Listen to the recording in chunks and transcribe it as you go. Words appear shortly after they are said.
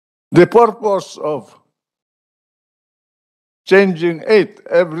The purpose of changing 8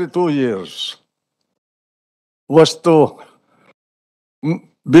 every 2 years was to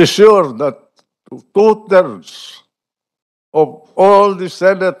be sure that 2/3 of all the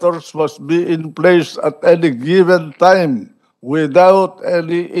senators must be in place at any given time without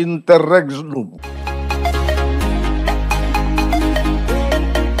any interregnum.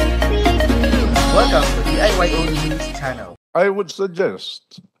 Welcome to the IYO News channel. I would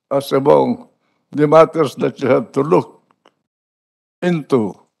suggest, as among the matters that you have to look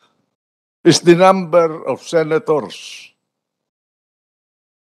into, is the number of senators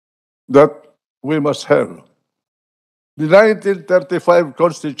that we must have. The 1935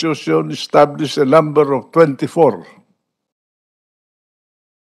 Constitution established a number of 24.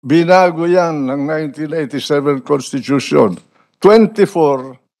 Binago yan ng 1987 Constitution.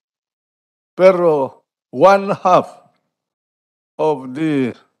 24, pero 1/2 of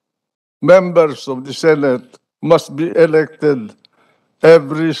the members of the Senate must be elected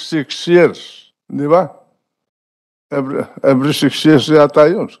every 6 years. Di ba? Every 6 years yata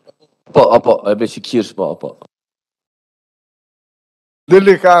yun. Opo. Every 6 years po, opo.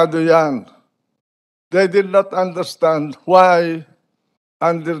 Delikado yan. They did not understand why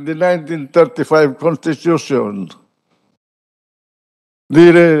under the 1935 Constitution,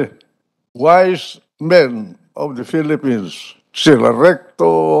 the wise men of the Philippines, sila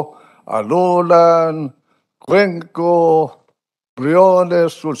Recto, Alulan, Cuenco,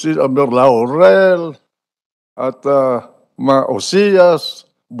 Briones, Laurel, at mga Osias,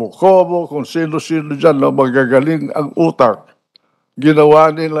 Bukobo, kung sino-sino dyan na magagaling ang utak.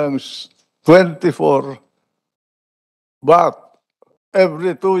 Ginawa nilang 24, but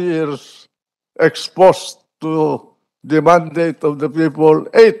every 2 years exposed to the mandate of the people,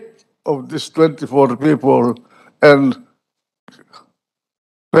 8 of these 24 people, and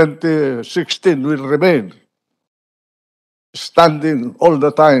 2016 will remain standing all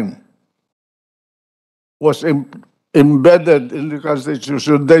the time, was embedded in the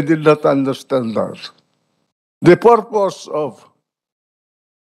Constitution. They did not understand that. The purpose of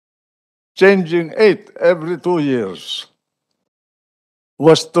changing 8 every 2 years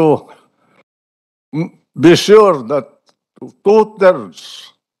was to be sure that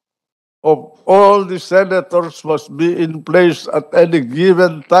 2/3 of all the senators must be in place at any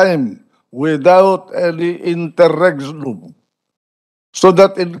given time without any interregnum, so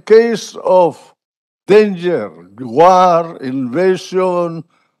that in case of danger, war, invasion,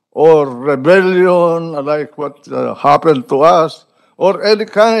 or rebellion, like what happened to us, or any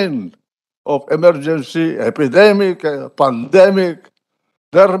kind of emergency, epidemic, pandemic,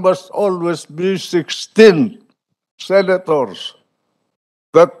 there must always be 16 senators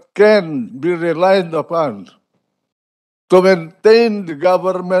that can be relied upon to maintain the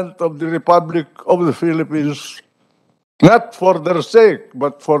government of the Republic of the Philippines, not for their sake,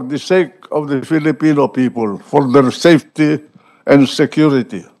 but for the sake of the Filipino people, for their safety and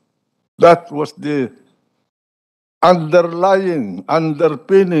security. That was the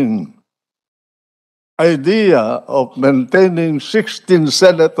underpinning idea of maintaining 16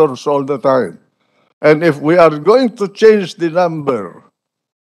 senators all the time. And if we are going to change the number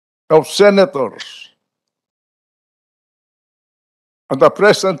of senators at the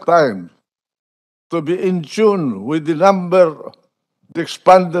present time to be in tune with the the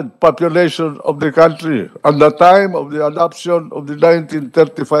expanded population of the country, at the time of the adoption of the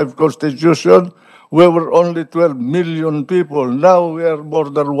 1935 Constitution, we were only 12 million people. Now we are more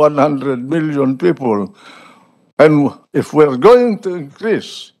than 100 million people. And if we're going to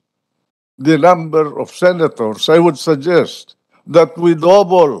increase the number of senators, I would suggest that we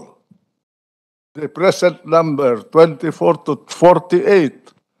double the present number, 24 to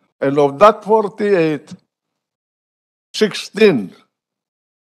 48. And of that 48, 16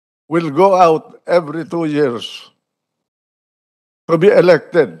 will go out every 2 years to be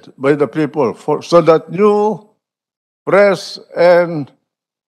elected by the people, so that new, fresh, and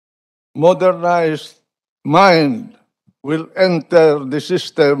modernized mind will enter the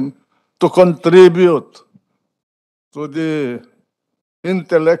system to contribute to the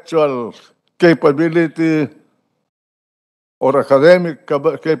intellectual capability or academic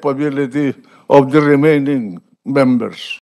capability of the remaining members.